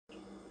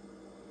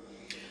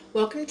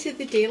Welcome to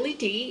the Daily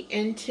D,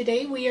 and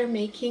today we are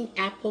making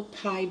apple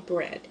pie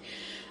bread.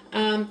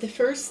 The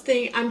first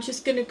thing, I'm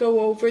just going to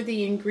go over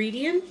the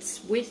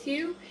ingredients with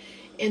you,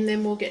 and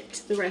then we'll get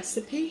to the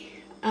recipe.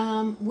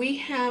 We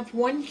have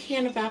 1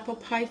 can of apple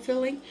pie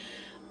filling.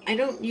 I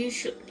don't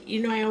usually,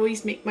 I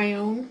always make my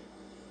own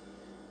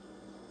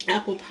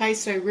apple pie,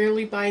 so I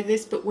rarely buy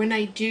this, but when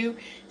I do,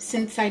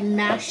 since I'm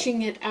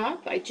mashing it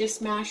up, I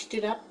just mashed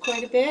it up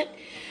quite a bit,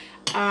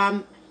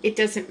 it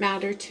doesn't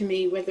matter to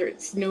me whether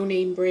it's no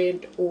name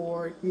brand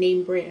or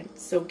name brand,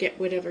 so get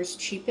whatever's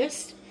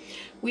cheapest.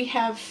 We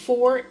have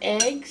 4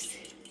 eggs,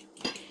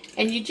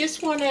 and you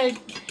just want to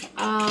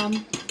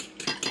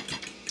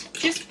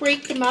just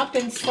break them up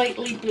and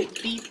slightly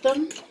beat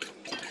them,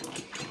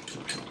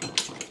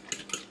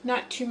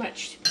 not too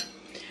much.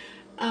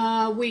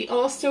 We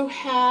also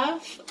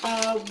have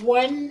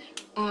 1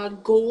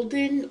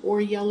 golden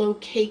or yellow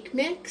cake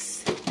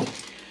mix.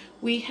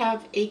 We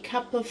have a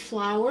cup of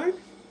flour,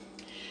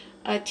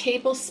 a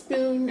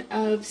tablespoon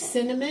of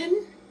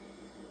cinnamon,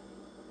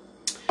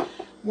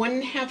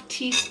 1½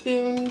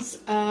 teaspoons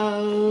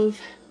of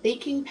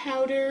baking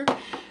powder,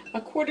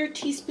 1/4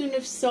 teaspoon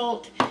of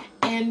salt,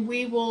 and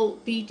we will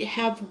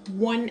have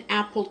 1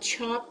 apple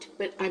chopped,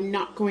 but I'm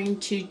not going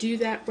to do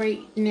that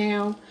right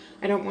now.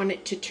 I don't want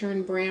it to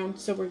turn brown,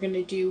 so we're going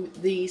to do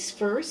these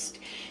first.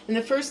 And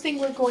the first thing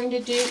we're going to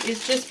do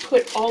is just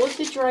put all of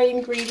the dry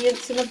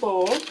ingredients in a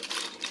bowl.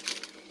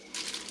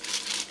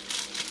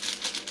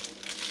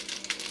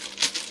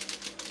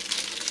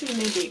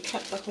 Maybe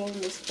cut the hole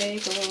in this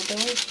bag a little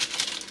bit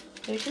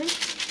bigger.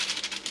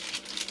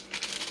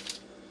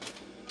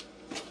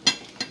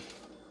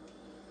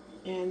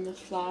 And the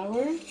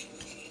flour.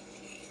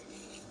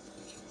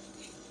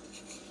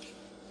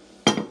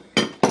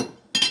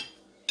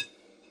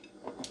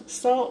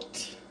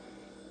 Salt.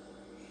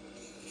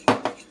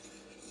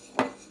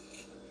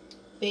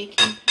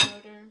 Baking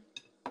powder.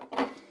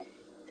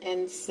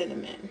 And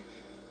cinnamon.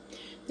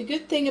 The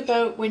good thing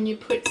about when you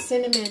put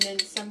cinnamon in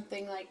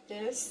something like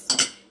this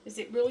is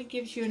it really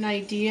gives you an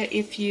idea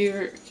if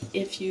you've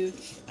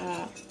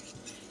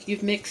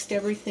mixed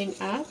everything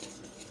up.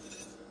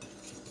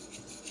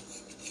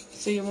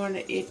 So you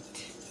want to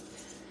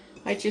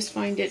I just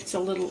find it's a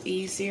little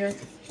easier.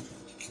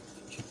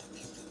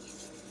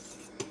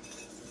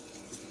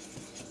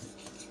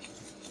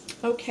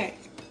 Okay.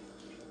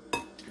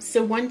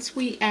 So once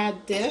we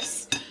add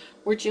this,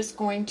 we're just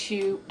going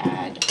to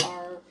add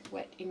our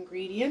wet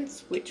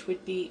ingredients, which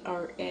would be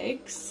our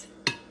eggs.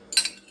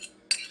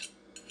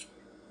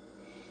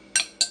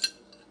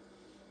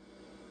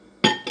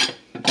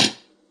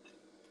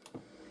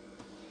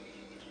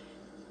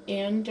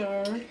 And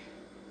our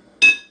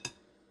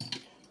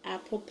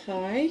apple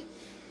pie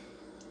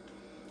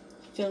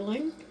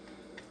filling.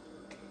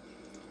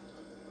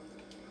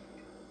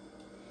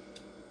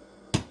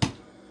 I'm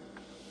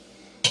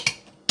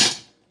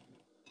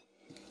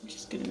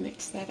just going to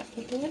mix that up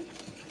a bit.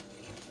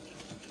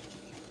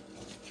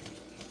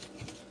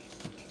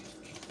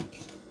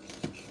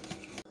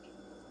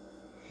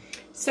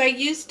 So I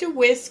used a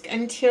whisk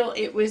until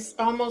it was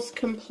almost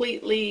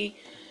completely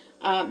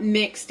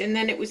mixed, and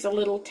then it was a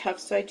little tough,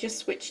 so I just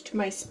switched to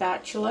my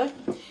spatula.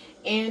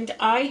 And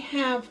I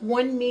have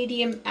 1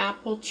 medium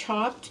apple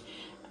chopped.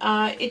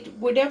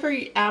 Whatever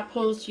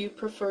apples you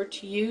prefer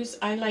to use.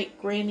 I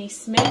like Granny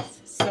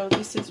Smith, so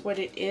this is what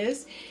it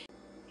is.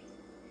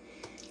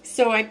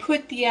 So I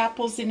put the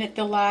apples in at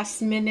the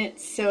last minute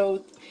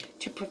so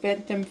to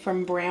prevent them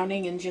from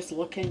browning and just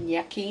looking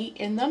yucky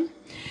in them.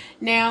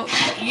 Now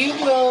you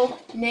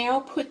will now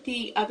put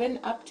the oven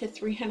up to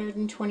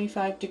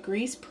 325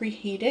 degrees,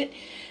 preheat it.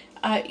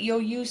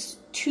 You'll use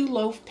 2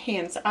 loaf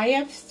pans. I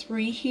have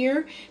 3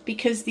 here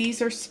because these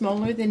are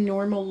smaller than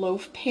normal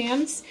loaf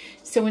pans.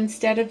 So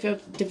instead of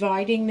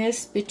dividing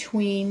this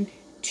between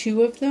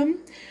 2 of them,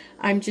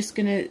 I'm just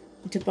going to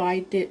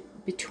divide it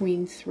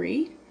between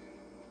 3.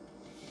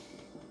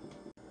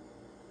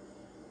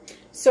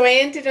 So I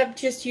ended up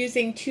just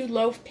using 2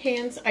 loaf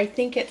pans. I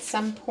think at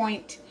some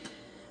point,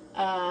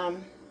 I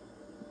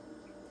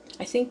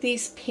think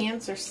these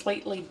pans are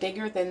slightly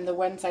bigger than the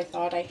ones I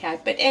thought I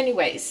had. But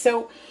anyway,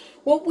 so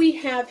what we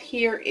have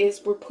here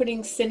is we're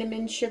putting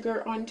cinnamon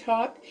sugar on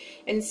top.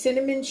 And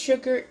cinnamon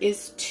sugar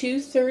is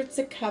 2/3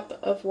 a cup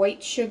of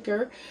white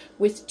sugar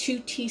with 2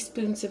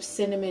 teaspoons of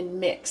cinnamon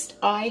mixed.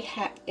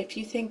 If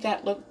you think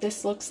that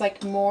this looks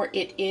like more,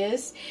 it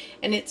is.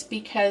 And it's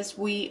because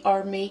we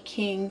are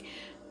making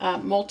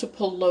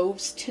multiple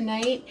loaves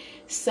tonight,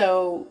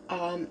 so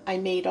I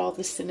made all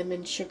the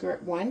cinnamon sugar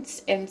at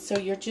once. And so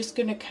you're just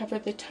going to cover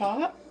the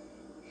top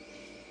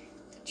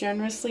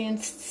generously in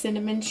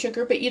cinnamon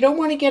sugar, but you don't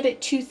want to get it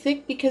too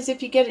thick, because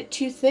if you get it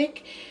too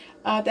thick,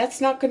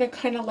 that's not going to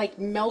kind of like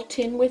melt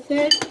in with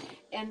it,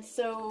 and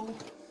so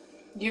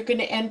you're going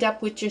to end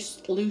up with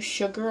just loose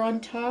sugar on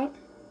top.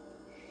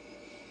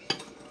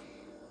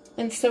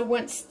 And so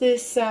once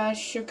this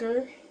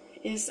sugar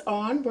is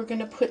on, we're going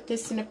to put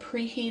this in a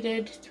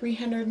preheated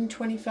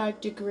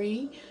 325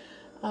 degree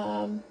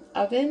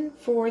oven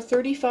for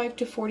 35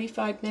 to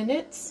 45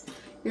 minutes.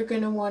 You're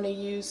going to want to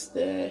use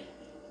the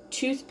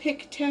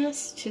toothpick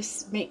test to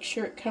make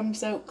sure it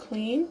comes out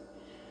clean.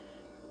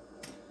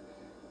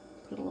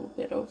 Put a little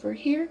bit over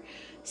here.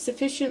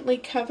 Sufficiently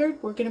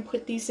covered. We're going to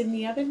put these in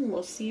the oven and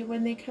we'll see you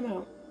when they come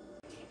out.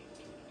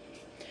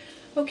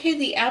 Okay,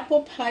 the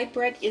apple pie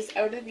bread is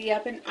out of the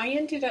oven. I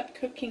ended up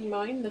cooking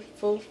mine the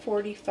full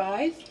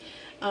 45.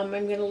 I'm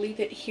going to leave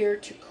it here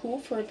to cool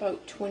for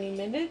about 20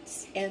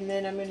 minutes, and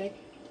then I'm going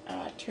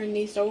to turn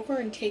these over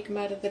and take them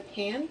out of the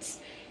pans,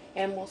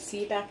 and we'll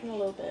see you back in a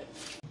little bit.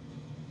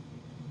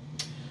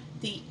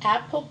 The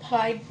apple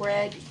pie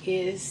bread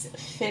is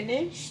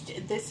finished.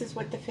 This is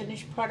what the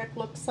finished product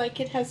looks like.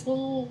 It has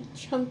little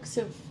chunks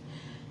of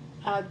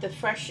the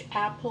fresh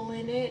apple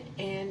in it,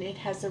 and it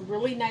has a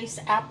really nice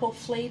apple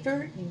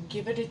flavor.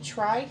 Give it a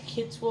try.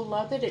 Kids will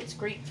love it. It's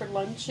great for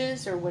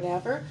lunches or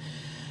whatever.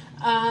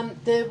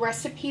 The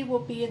recipe will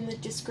be in the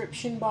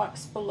description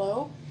box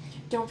below.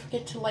 Don't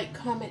forget to like,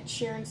 comment,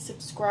 share, and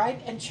subscribe,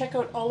 and check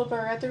out all of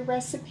our other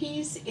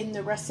recipes in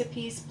the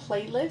recipes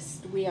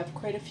playlist. We have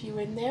quite a few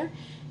in there.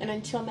 And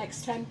until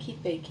next time,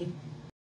 keep baking.